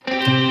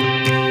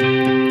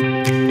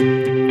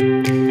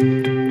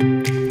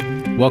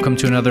Welcome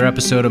to another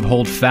episode of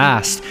Hold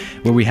Fast,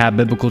 where we have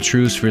biblical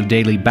truths for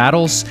daily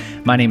battles.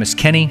 My name is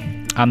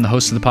Kenny. I'm the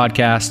host of the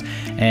podcast,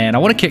 and I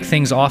want to kick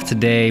things off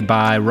today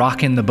by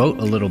rocking the boat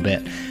a little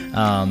bit.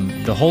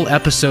 The whole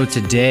episode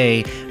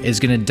today is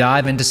going to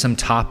dive into some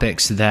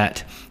topics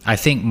that I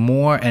think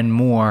more and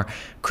more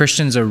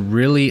Christians are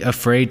really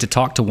afraid to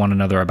talk to one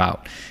another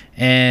about.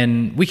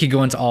 And we could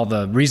go into all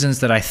the reasons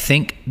that I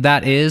think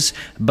that is,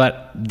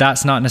 but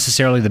that's not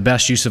necessarily the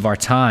best use of our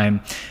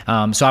time.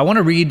 So I want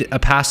to read a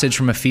passage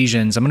from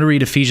Ephesians. I'm going to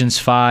read Ephesians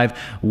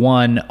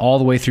 5:1 all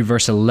the way through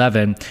verse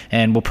 11,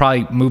 and we'll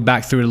probably move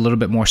back through it a little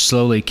bit more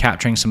slowly,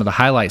 capturing some of the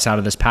highlights out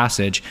of this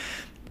passage.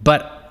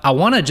 But I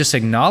want to just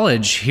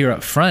acknowledge here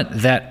up front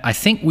that I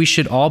think we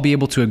should all be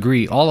able to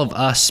agree, all of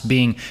us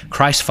being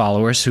Christ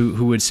followers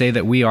who would say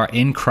that we are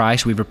in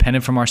Christ, we've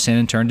repented from our sin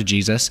and turned to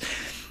Jesus.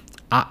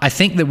 I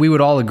think that we would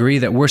all agree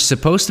that we're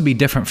supposed to be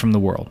different from the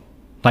world.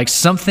 Like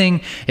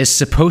something is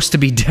supposed to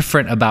be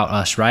different about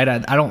us, right?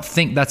 I don't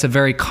think that's a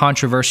very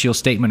controversial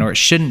statement, or it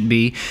shouldn't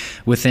be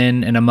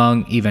within and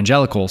among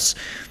evangelicals.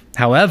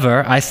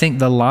 However, I think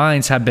the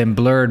lines have been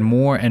blurred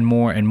more and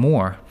more and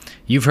more.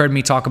 You've heard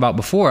me talk about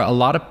before, a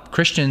lot of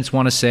Christians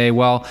want to say,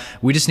 well,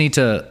 we just need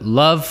to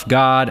love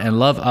God and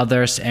love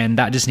others, and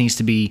that just needs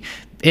to be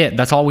it.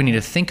 That's all we need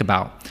to think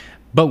about.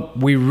 But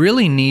we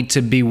really need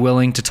to be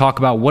willing to talk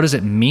about what does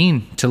it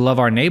mean to love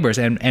our neighbors,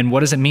 and what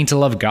does it mean to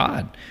love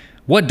God?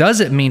 What does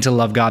it mean to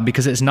love God?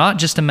 Because it's not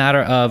just a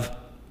matter of,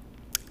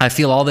 I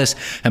feel all this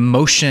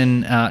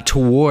emotion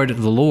toward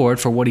the Lord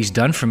for what he's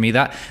done for me.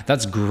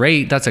 That's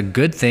great. That's a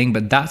good thing,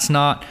 but that's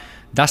not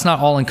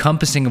all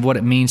encompassing of what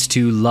it means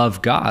to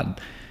love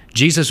God.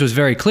 Jesus was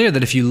very clear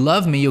that if you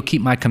love me, you'll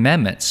keep my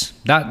commandments.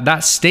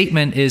 That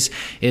statement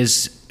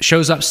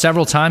shows up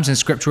several times in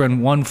Scripture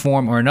in one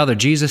form or another.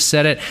 Jesus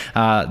said it.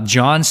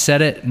 John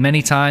said it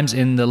many times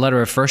in the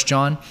letter of 1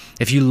 John.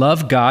 If you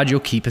love God, you'll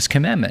keep his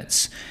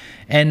commandments.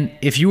 And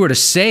if you were to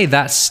say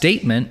that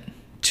statement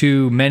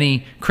to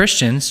many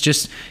Christians,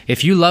 just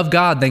if you love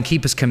God, then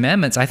keep his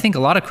commandments, I think a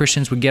lot of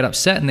Christians would get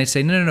upset and they'd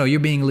say, no, you're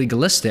being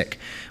legalistic.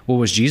 Well,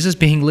 was Jesus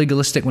being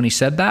legalistic when he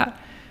said that?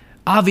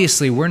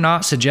 Obviously, we're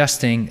not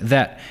suggesting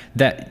that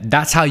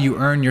that's how you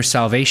earn your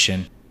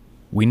salvation.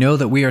 We know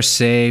that we are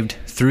saved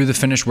through the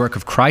finished work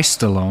of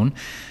Christ alone,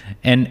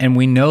 and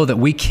we know that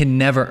we can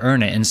never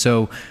earn it. And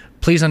so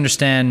please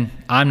understand,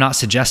 I'm not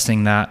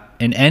suggesting that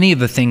in any of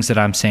the things that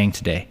I'm saying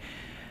today.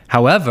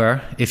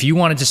 However, if you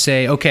wanted to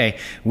say, okay,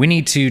 we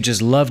need to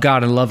just love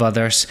God and love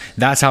others,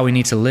 that's how we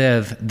need to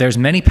live, there's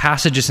many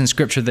passages in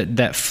Scripture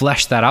that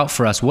flesh that out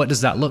for us. What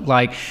does that look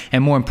like?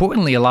 And more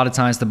importantly, a lot of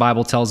times the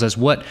Bible tells us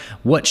what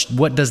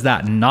does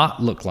that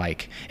not look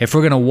like? If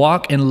we're going to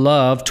walk in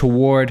love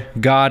toward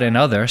God and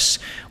others,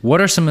 what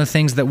are some of the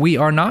things that we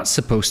are not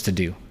supposed to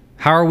do?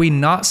 How are we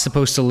not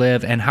supposed to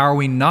live, and how are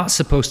we not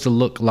supposed to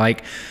look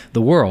like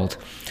the world?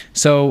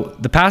 So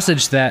the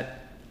passage that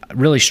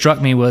really struck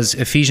me was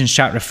Ephesians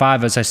chapter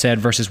 5, as I said,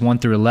 verses 1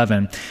 through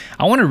 11.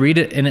 I want to read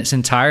it in its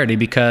entirety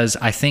because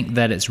I think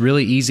that it's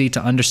really easy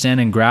to understand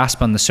and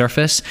grasp on the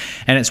surface,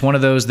 and it's one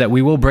of those that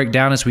we will break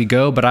down as we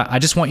go, but I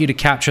just want you to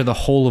capture the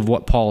whole of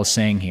what Paul is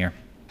saying here.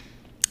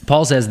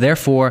 Paul says,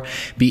 "Therefore,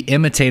 be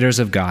imitators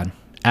of God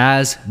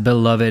as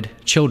beloved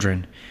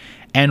children,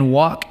 and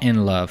walk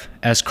in love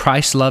as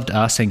Christ loved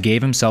us and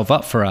gave himself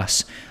up for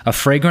us, a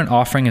fragrant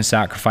offering and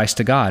sacrifice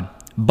to God.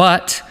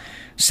 But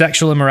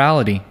sexual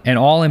immorality and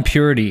all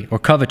impurity or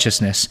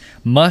covetousness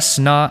must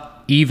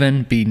not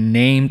even be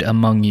named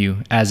among you,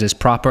 as is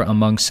proper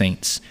among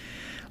saints.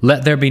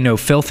 Let there be no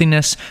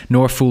filthiness,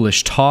 nor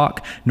foolish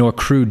talk, nor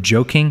crude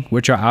joking,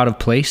 which are out of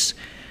place,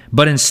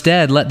 but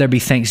instead let there be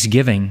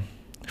thanksgiving.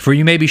 For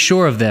you may be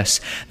sure of this,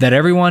 that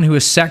everyone who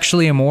is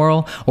sexually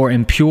immoral or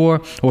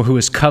impure or who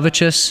is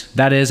covetous,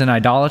 that is, an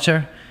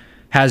idolater,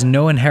 has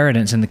no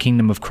inheritance in the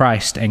kingdom of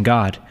Christ and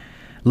God.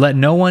 Let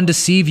no one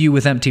deceive you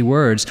with empty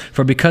words,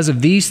 for because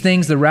of these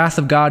things the wrath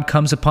of God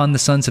comes upon the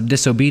sons of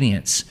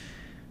disobedience.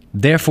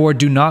 Therefore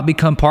do not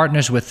become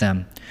partners with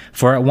them.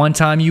 For at one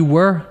time you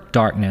were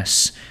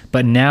darkness,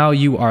 but now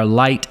you are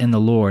light in the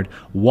Lord.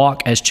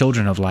 Walk as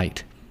children of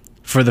light.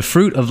 For the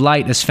fruit of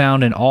light is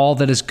found in all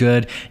that is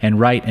good and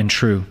right and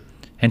true.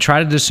 And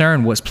try to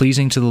discern what's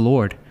pleasing to the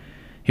Lord."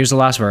 Here's the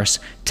last verse.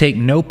 "Take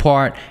no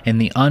part in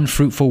the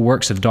unfruitful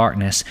works of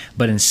darkness,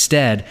 but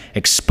instead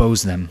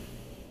expose them."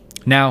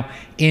 Now,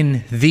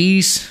 in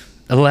these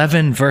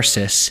 11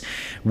 verses,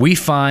 we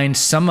find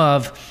some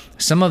of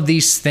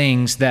these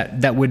things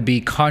that would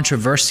be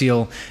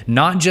controversial,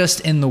 not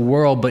just in the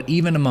world, but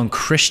even among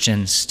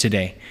Christians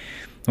today.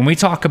 When we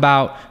talk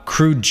about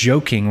crude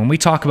joking, when we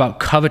talk about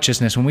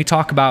covetousness, when we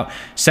talk about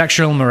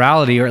sexual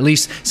immorality, or at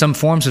least some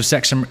forms of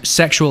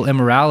sexual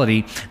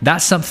immorality,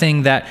 that's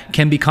something that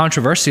can be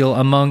controversial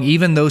among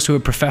even those who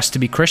would profess to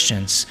be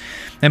Christians.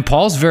 And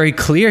Paul's very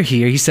clear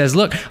here. He says,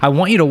 look, I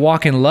want you to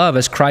walk in love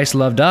as Christ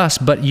loved us,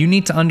 but you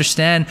need to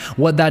understand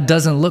what that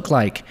doesn't look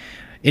like.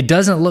 It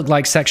doesn't look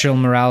like sexual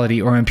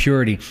immorality or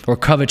impurity or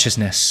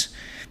covetousness.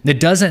 It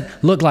doesn't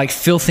look like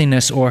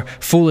filthiness or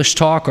foolish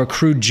talk or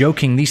crude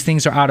joking. These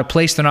things are out of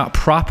place. They're not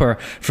proper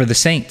for the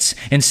saints.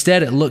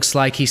 Instead, it looks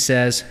like, he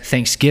says,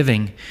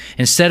 thanksgiving.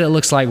 Instead, it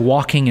looks like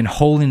walking in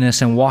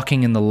holiness and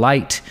walking in the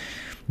light.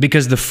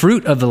 Because the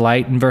fruit of the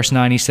light, in verse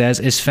 9, he says,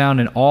 is found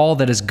in all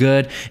that is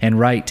good and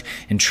right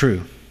and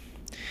true.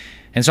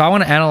 And so I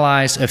want to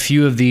analyze a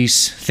few of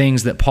these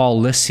things that Paul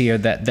lists here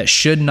that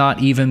should not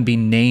even be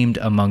named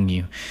among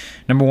you.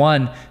 Number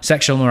one,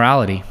 sexual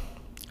immorality.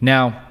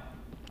 Now,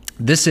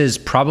 this is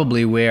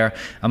probably where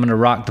I'm going to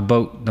rock the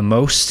boat the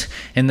most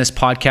in this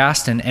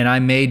podcast, and I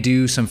may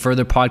do some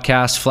further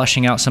podcasts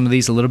fleshing out some of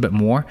these a little bit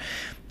more.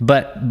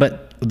 But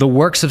the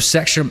works of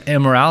sexual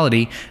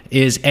immorality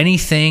is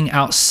anything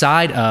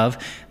outside of,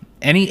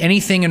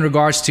 anything in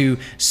regards to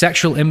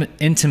sexual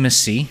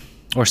intimacy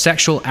or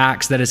sexual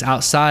acts that is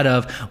outside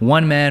of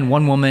one man,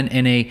 one woman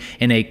in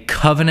the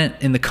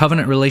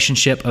covenant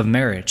relationship of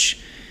marriage.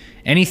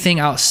 Anything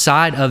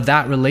outside of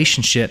that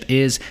relationship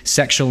is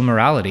sexual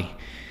immorality.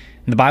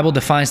 And the Bible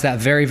defines that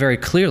very, very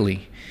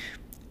clearly.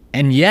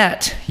 And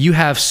yet, you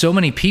have so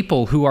many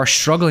people who are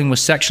struggling with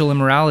sexual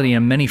immorality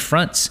on many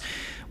fronts,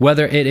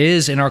 whether it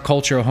is in our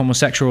culture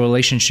homosexual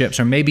relationships,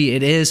 or maybe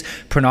it is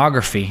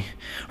pornography,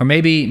 or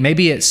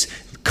maybe it's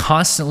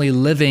constantly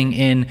living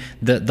in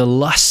the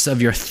lusts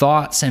of your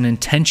thoughts and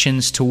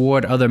intentions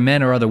toward other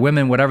men or other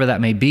women, whatever that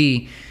may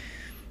be.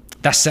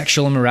 That's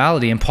sexual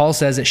immorality. And Paul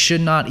says it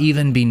should not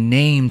even be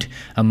named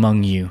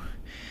among you.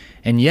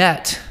 And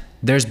yet,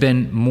 there's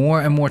been more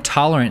and more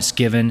tolerance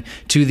given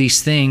to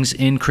these things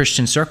in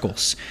Christian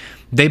circles.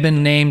 They've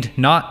been named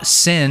not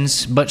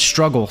sins, but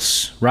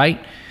struggles,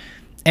 right?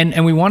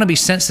 And we want to be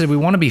sensitive. We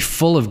want to be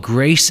full of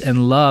grace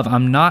and love.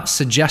 I'm not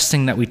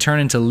suggesting that we turn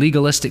into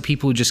legalistic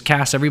people who just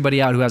cast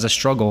everybody out who has a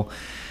struggle.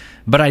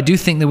 But I do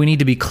think that we need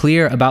to be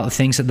clear about the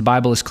things that the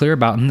Bible is clear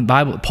about. And the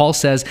Bible, Paul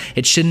says,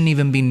 it shouldn't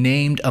even be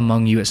named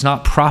among you. It's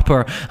not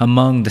proper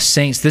among the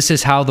saints. This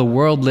is how the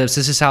world lives.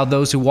 This is how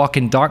those who walk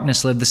in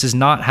darkness live. This is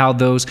not how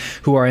those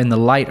who are in the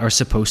light are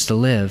supposed to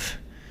live.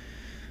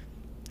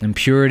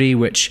 Impurity,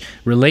 which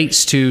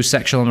relates to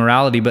sexual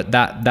immorality, but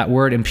that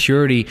word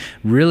impurity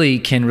really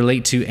can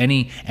relate to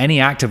any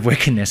act of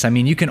wickedness. I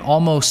mean, you can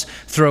almost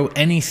throw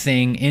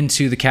anything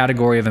into the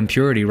category of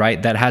impurity,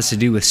 right? That has to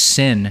do with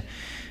sin.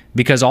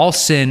 Because all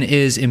sin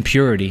is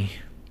impurity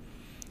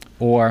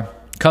or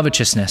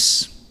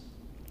covetousness.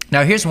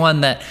 Now, here's one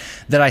that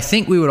I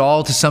think we would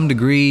all to some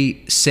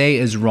degree say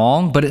is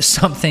wrong, but it's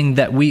something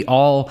that we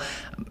all,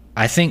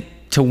 I think,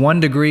 to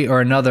one degree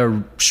or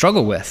another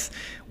struggle with.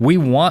 We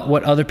want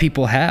what other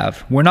people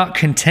have. We're not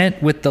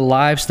content with the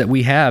lives that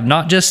we have,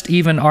 not just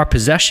even our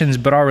possessions,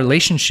 but our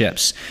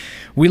relationships.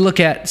 We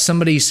look at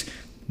somebody's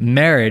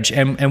marriage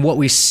and what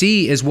we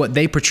see is what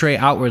they portray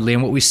outwardly,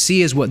 and what we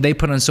see is what they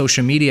put on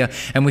social media,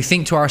 and we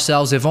think to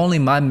ourselves, if only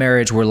my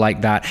marriage were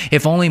like that,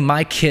 if only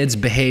my kids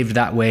behaved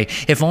that way,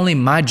 if only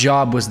my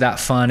job was that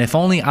fun, if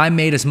only I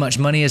made as much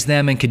money as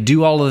them and could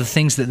do all of the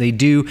things that they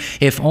do,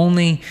 if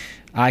only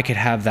I could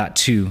have that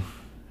too.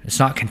 It's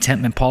not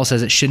contentment. Paul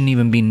says it shouldn't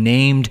even be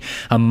named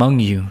among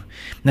you.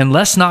 And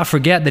let's not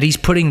forget that he's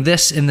putting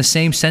this in the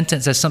same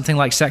sentence as something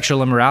like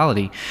sexual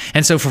immorality.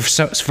 And so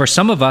for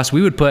some of us,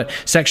 we would put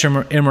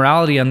sexual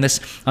immorality on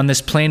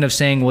this plane of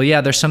saying, well, yeah,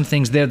 there's some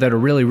things there that are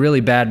really,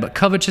 really bad, but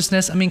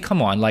covetousness, I mean,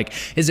 come on, like,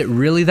 is it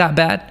really that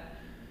bad?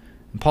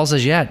 And Paul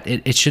says, yeah,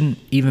 it shouldn't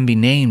even be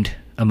named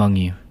among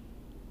you.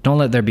 Don't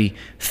let there be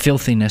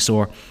filthiness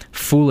or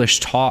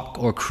foolish talk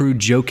or crude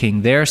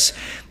joking. There's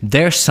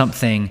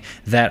something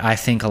that I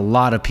think a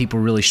lot of people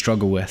really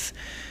struggle with.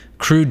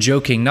 Crude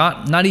joking,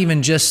 not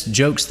even just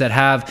jokes that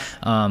have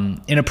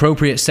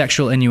inappropriate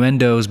sexual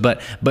innuendos,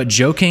 but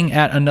joking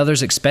at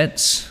another's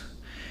expense.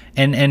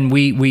 And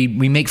we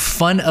make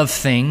fun of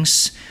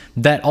things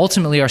that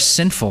ultimately are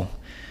sinful.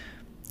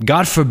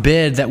 God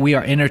forbid that we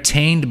are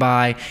entertained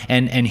by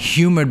and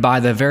humored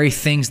by the very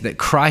things that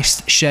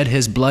Christ shed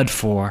his blood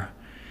for.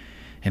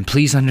 And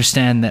please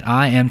understand that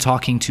I am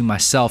talking to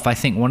myself. I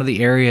think one of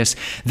the areas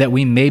that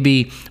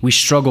we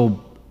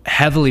struggle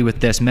heavily with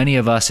this, many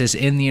of us, is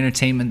in the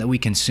entertainment that we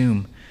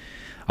consume.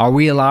 Are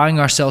we allowing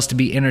ourselves to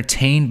be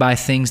entertained by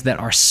things that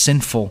are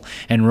sinful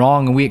and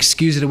wrong, and we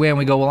excuse it away and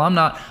we go, well, I'm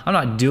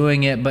not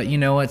doing it, but you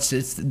know,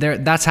 it's there,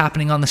 that's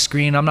happening on the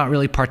screen. I'm not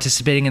really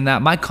participating in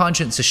that. My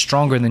conscience is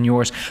stronger than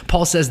yours.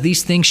 Paul says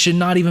these things should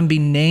not even be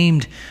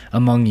named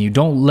among you.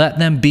 Don't let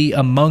them be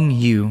among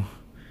you.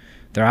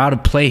 They're out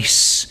of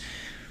place.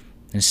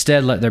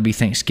 Instead, let there be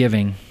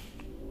thanksgiving.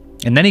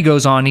 And then he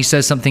goes on, he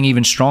says something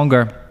even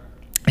stronger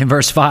in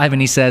verse 5,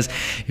 and he says,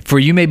 for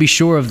you may be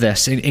sure of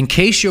this, in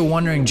case you're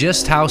wondering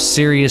just how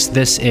serious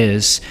this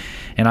is,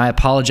 and I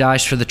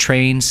apologize for the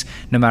trains.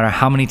 No matter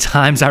how many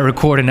times I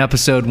record an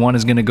episode, one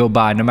is going to go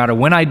by. No matter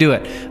when I do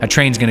it, a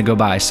train's going to go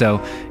by.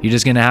 So you're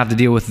just going to have to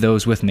deal with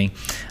those with me.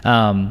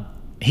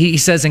 He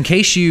says, in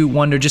case you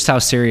wonder just how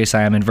serious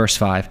I am, in verse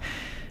 5,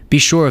 be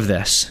sure of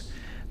this,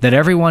 that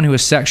everyone who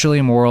is sexually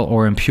immoral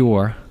or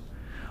impure,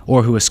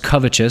 or who is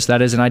covetous,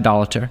 that is an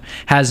idolater,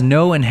 has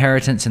no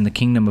inheritance in the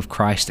kingdom of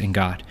Christ and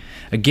God.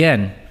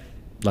 Again,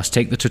 Let's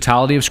take the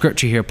totality of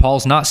Scripture here.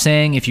 Paul's not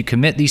saying if you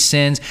commit these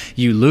sins,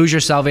 you lose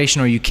your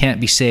salvation or you can't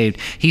be saved.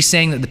 He's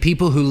saying that the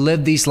people who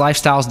live these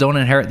lifestyles don't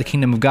inherit the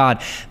kingdom of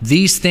God.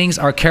 These things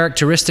are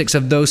characteristics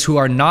of those who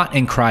are not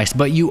in Christ,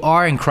 but you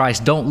are in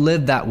Christ. Don't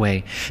live that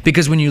way.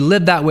 Because when you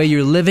live that way,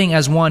 you're living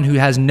as one who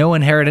has no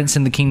inheritance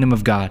in the kingdom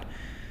of God.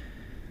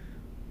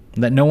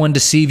 Let no one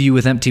deceive you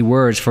with empty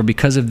words, for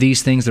because of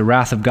these things, the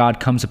wrath of God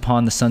comes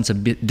upon the sons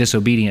of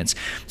disobedience.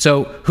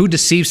 So who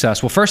deceives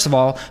us? Well, first of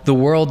all, the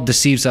world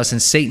deceives us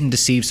and Satan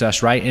deceives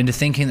us, right? Into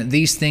thinking that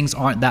these things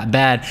aren't that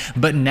bad.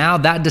 But now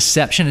that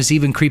deception is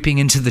even creeping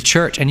into the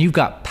church. And you've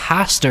got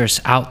pastors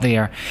out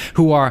there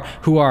who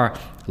are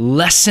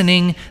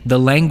lessening the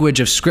language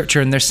of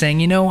Scripture. And they're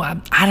saying,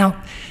 I don't...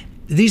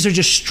 These are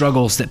just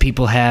struggles that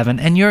people have,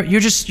 and you're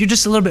just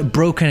a little bit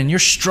broken, and you're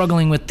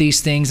struggling with these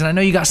things. And I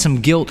know you got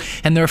some guilt,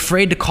 and they're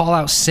afraid to call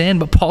out sin.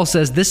 But Paul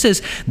says this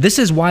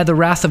is why the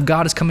wrath of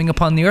God is coming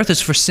upon the earth, is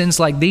for sins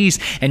like these.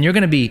 And you're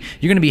going to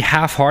be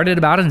half-hearted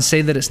about it and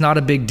say that it's not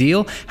a big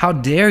deal. How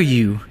dare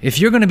you? If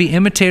you're going to be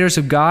imitators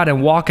of God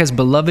and walk as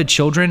beloved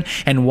children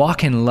and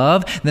walk in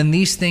love, then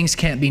these things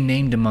can't be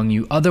named among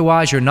you.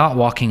 Otherwise, you're not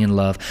walking in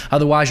love.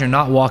 Otherwise, you're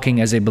not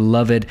walking as a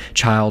beloved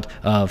child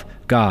of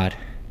God.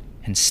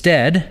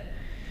 Instead,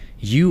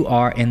 you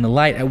are in the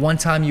light. At one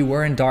time you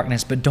were in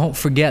darkness, but don't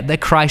forget that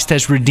Christ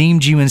has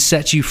redeemed you and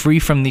set you free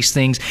from these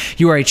things.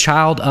 You are a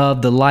child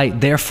of the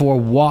light. Therefore,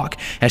 walk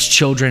as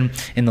children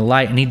in the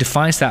light. And he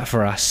defines that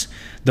for us.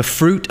 The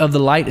fruit of the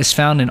light is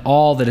found in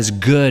all that is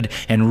good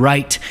and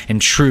right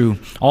and true.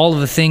 All of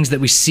the things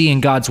that we see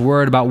in God's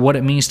word about what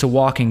it means to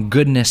walk in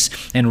goodness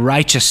and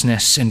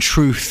righteousness and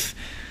truth.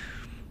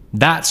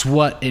 That's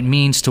what it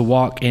means to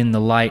walk in the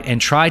light, and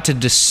try to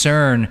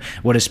discern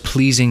what is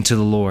pleasing to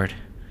the Lord.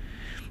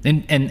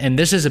 And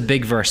this is a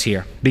big verse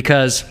here,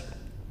 because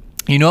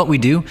you know what we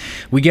do?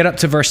 We get up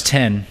to verse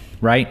 10,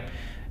 right?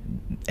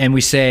 And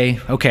we say,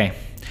 okay,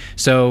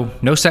 so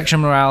no sexual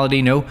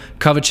immorality, no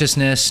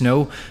covetousness,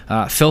 no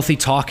filthy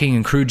talking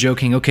and crude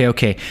joking.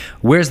 Okay.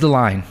 Where's the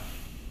line,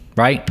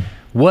 right?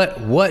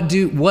 What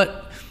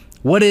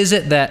is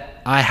it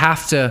that I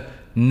have to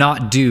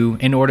not do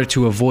in order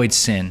to avoid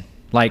sin?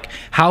 Like,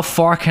 how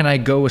far can I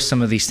go with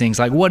some of these things?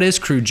 Like, what is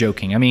crude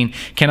joking? I mean,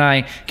 can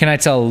I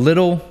tell a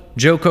little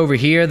joke over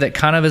here that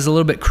kind of is a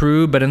little bit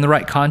crude, but in the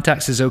right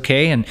context is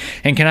okay? And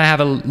can I have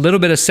a little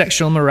bit of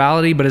sexual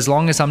immorality, but as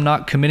long as I'm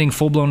not committing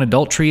full-blown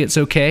adultery, it's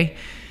okay?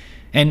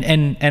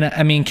 And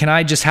I mean, can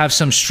I just have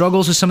some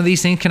struggles with some of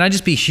these things? Can I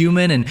just be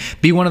human and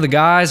be one of the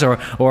guys or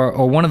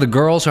one of the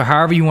girls, or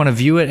however you want to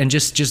view it, and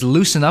just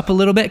loosen up a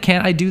little bit?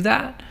 Can't I do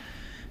that?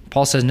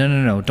 Paul says,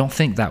 no. Don't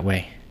think that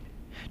way.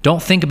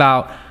 Don't think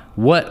about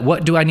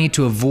what do I need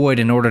to avoid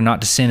in order not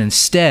to sin.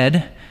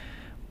 Instead,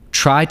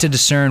 try to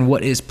discern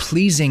what is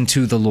pleasing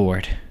to the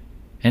Lord.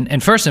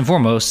 And first and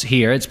foremost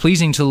here, it's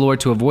pleasing to the Lord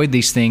to avoid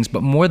these things.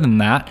 But more than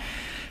that,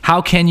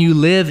 how can you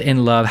live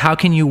in love? How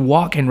can you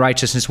walk in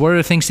righteousness? What are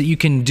the things that you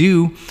can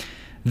do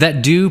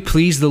that do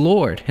please the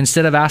Lord?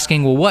 Instead of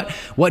asking, well,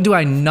 what do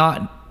I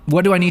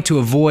need to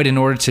avoid in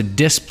order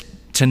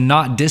to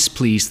not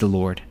displease the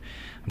Lord?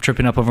 I'm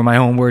tripping up over my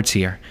own words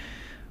here.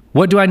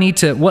 What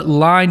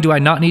line do I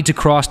not need to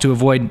cross to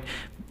avoid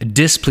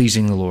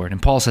displeasing the Lord? And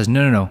Paul says,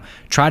 no.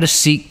 Try to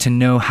seek to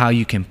know how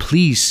you can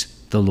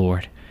please the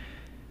Lord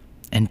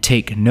and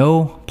take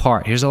no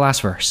part. Here's the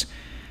last verse.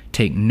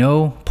 Take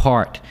no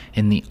part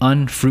in the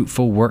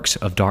unfruitful works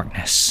of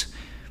darkness.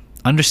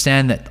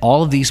 Understand that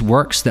all of these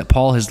works that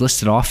Paul has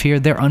listed off here,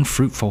 they're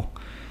unfruitful.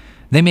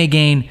 They may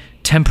gain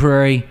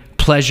temporary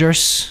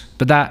pleasures,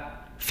 but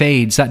that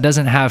fades. That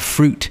doesn't have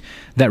fruit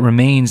that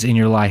remains in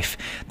your life.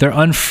 They're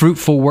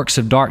unfruitful works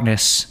of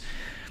darkness.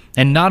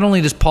 And not only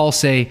does Paul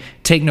say,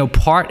 take no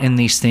part in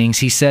these things,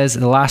 he says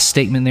in the last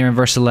statement there in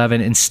verse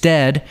 11,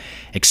 instead,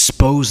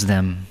 expose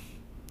them.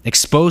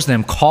 Expose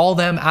them. Call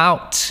them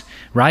out,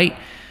 right?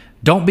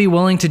 Don't be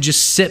willing to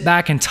just sit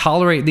back and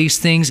tolerate these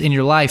things in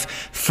your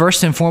life.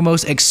 First and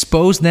foremost,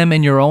 expose them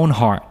in your own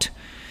heart.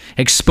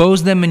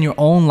 Expose them in your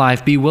own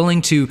life. Be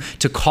willing to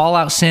call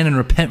out sin and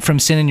repent from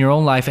sin in your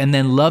own life, and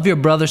then love your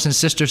brothers and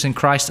sisters in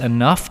Christ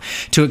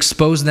enough to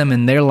expose them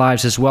in their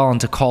lives as well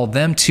and to call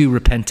them to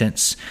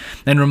repentance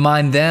and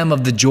remind them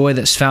of the joy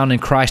that's found in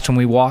Christ when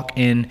we walk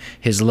in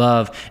his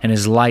love and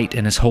his light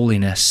and his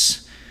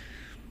holiness.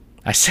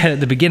 I said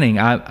at the beginning,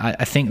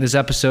 I think this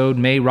episode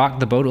may rock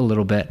the boat a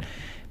little bit,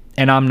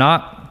 and I'm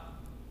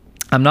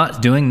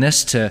not doing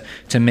this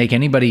to make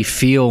anybody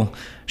feel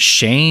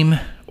shame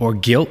or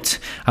guilt.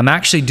 I'm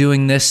actually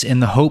doing this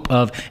in the hope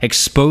of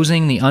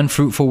exposing the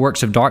unfruitful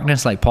works of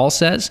darkness, like Paul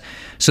says,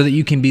 so that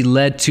you can be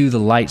led to the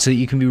light, so that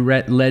you can be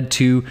led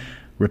to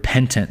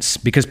repentance.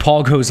 Because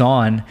Paul goes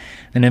on,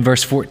 and in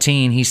verse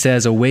 14, he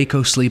says, awake,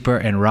 O sleeper,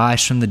 and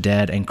rise from the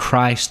dead, and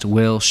Christ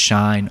will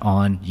shine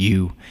on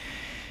you.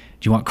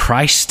 Do you want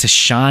Christ to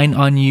shine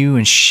on you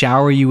and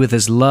shower you with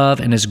his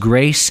love and his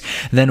grace?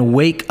 Then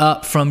wake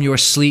up from your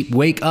sleep,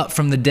 wake up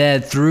from the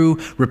dead through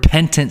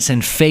repentance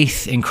and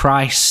faith in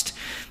Christ,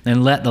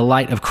 and let the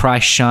light of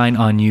Christ shine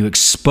on you.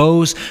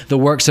 Expose the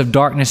works of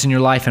darkness in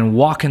your life and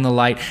walk in the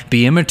light.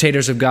 Be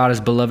imitators of God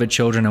as beloved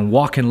children and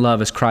walk in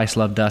love as Christ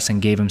loved us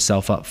and gave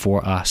himself up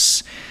for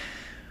us.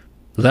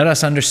 Let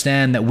us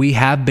understand that we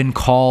have been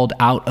called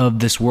out of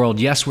this world.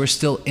 Yes, we're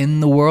still in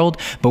the world,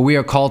 but we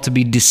are called to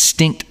be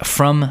distinct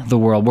from the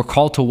world. We're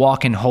called to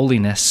walk in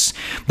holiness.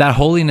 That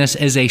holiness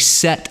is a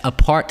set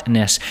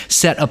apartness,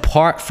 set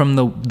apart from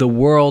the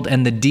world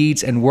and the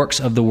deeds and works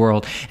of the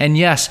world. And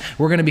yes,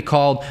 we're going to be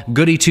called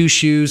goody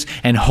two-shoes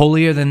and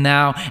holier than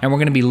thou, and we're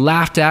going to be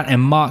laughed at and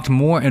mocked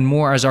more and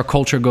more as our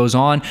culture goes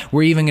on.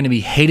 We're even going to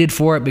be hated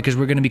for it because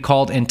we're going to be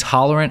called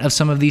intolerant of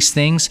some of these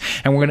things,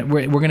 and we're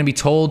going to be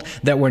told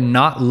that we're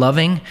not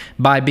loving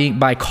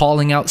by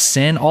calling out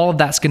sin. All of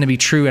that's going to be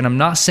true, and I'm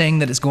not saying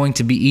that it's going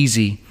to be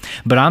easy,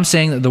 but I'm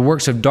saying that the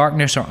works of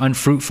darkness are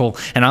unfruitful,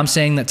 and I'm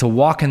saying that to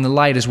walk in the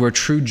light is where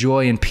true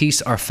joy and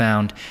peace are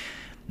found.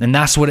 And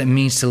that's what it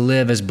means to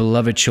live as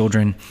beloved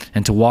children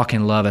and to walk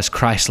in love as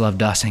Christ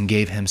loved us and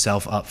gave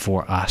himself up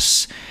for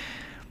us.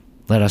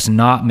 Let us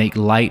not make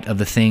light of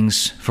the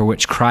things for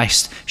which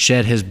Christ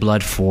shed his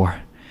blood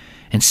for.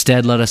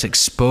 Instead, let us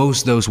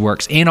expose those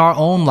works in our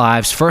own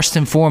lives, first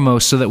and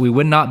foremost, so that we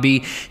would not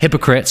be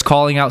hypocrites,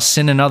 calling out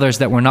sin in others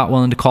that we're not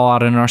willing to call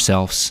out in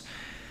ourselves,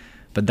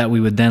 but that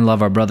we would then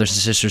love our brothers and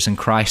sisters in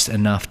Christ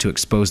enough to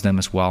expose them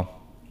as well.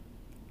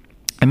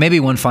 And maybe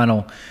one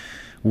final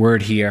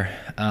word here,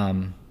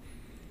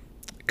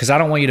 because I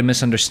don't want you to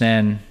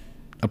misunderstand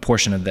a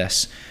portion of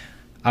this.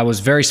 I was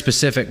very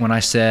specific when I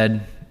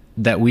said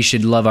that we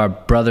should love our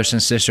brothers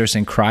and sisters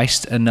in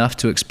Christ enough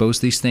to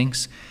expose these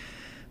things,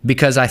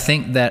 because I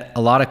think that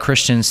a lot of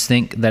Christians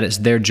think that it's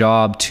their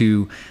job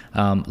to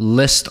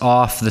list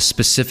off the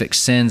specific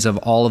sins of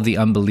all of the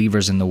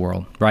unbelievers in the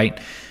world, right?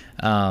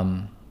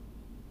 I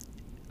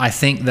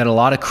think that a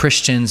lot of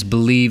Christians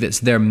believe it's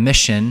their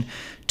mission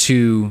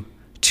to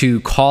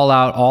call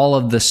out all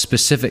of the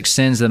specific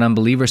sins that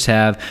unbelievers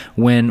have,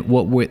 when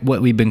what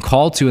we've been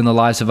called to in the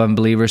lives of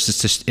unbelievers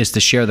is to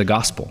share the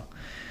gospel.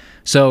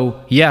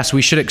 So yes,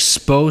 we should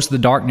expose the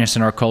darkness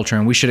in our culture,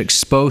 and we should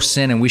expose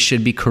sin, and we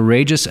should be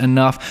courageous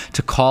enough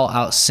to call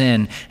out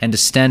sin and to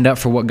stand up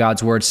for what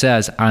God's word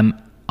says. I'm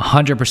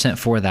 100%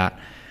 for that.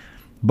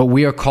 But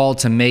we are called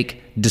to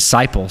make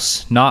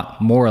disciples, not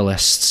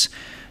moralists.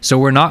 So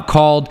we're not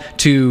called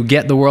to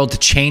get the world to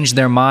change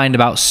their mind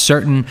about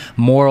certain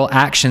moral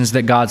actions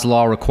that God's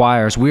law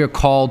requires. We are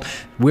called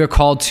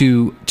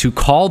to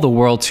call the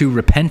world to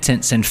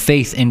repentance and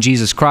faith in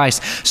Jesus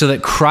Christ, so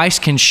that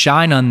Christ can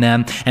shine on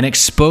them and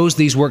expose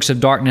these works of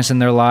darkness in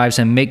their lives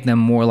and make them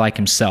more like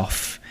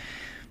himself.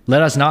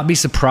 Let us not be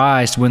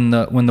surprised when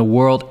the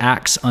world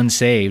acts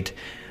unsaved.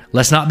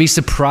 Let's not be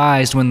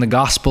surprised when the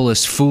gospel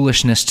is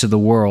foolishness to the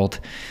world.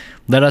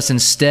 Let us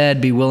instead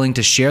be willing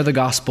to share the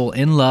gospel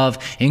in love,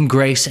 in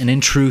grace, and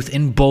in truth,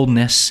 in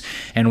boldness,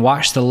 and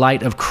watch the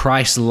light of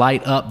Christ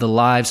light up the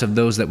lives of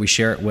those that we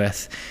share it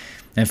with.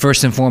 And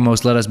first and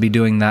foremost, let us be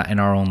doing that in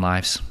our own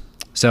lives.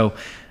 So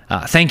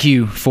thank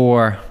you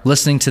for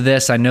listening to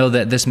this. I know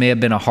that this may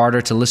have been a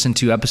harder to listen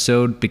to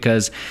episode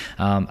because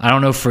I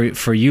don't know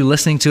for you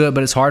listening to it,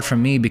 but it's hard for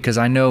me because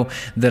I know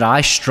that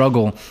I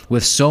struggle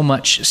with so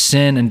much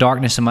sin and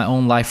darkness in my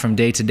own life from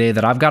day to day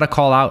that I've got to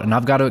call out and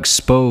I've got to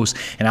expose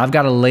and I've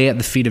got to lay at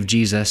the feet of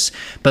Jesus.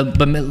 But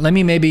let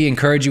me maybe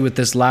encourage you with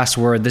this last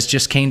word. This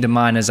just came to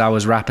mind as I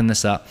was wrapping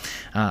this up.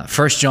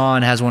 1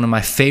 John has one of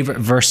my favorite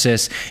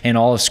verses in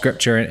all of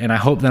Scripture, and I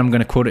hope that I'm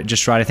going to quote it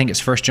just right. I think it's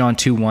 1 John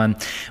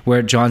 2:1,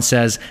 where John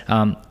says,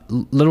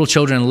 little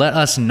children, let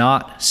us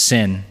not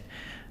sin.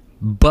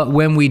 But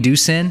when we do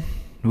sin,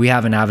 we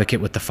have an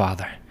advocate with the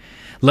Father.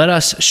 Let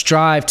us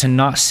strive to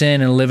not sin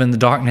and live in the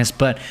darkness,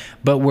 but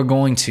we're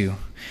going to.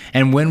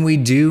 And when we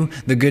do,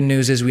 the good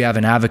news is we have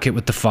an advocate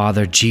with the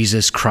Father,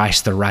 Jesus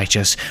Christ the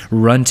righteous.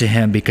 Run to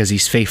him because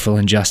he's faithful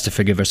and just to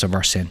forgive us of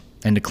our sin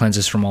and to cleanse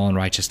us from all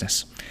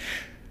unrighteousness.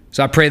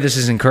 So I pray this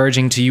is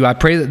encouraging to you. I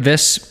pray that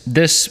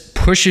this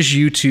pushes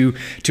you to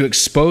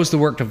expose the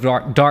work of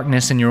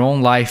darkness in your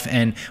own life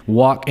and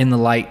walk in the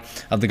light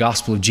of the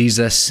gospel of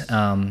Jesus.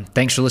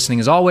 Thanks for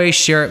listening. As always,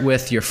 share it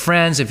with your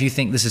friends. If you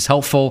think this is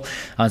helpful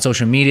on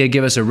social media,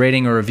 give us a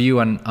rating or review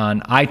on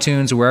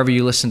iTunes or wherever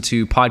you listen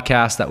to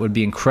podcasts. That would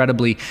be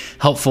incredibly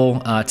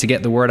helpful to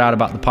get the word out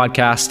about the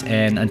podcast.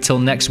 And until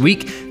next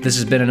week, this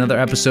has been another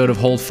episode of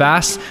Hold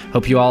Fast.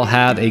 Hope you all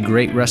have a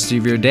great rest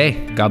of your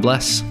day. God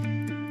bless.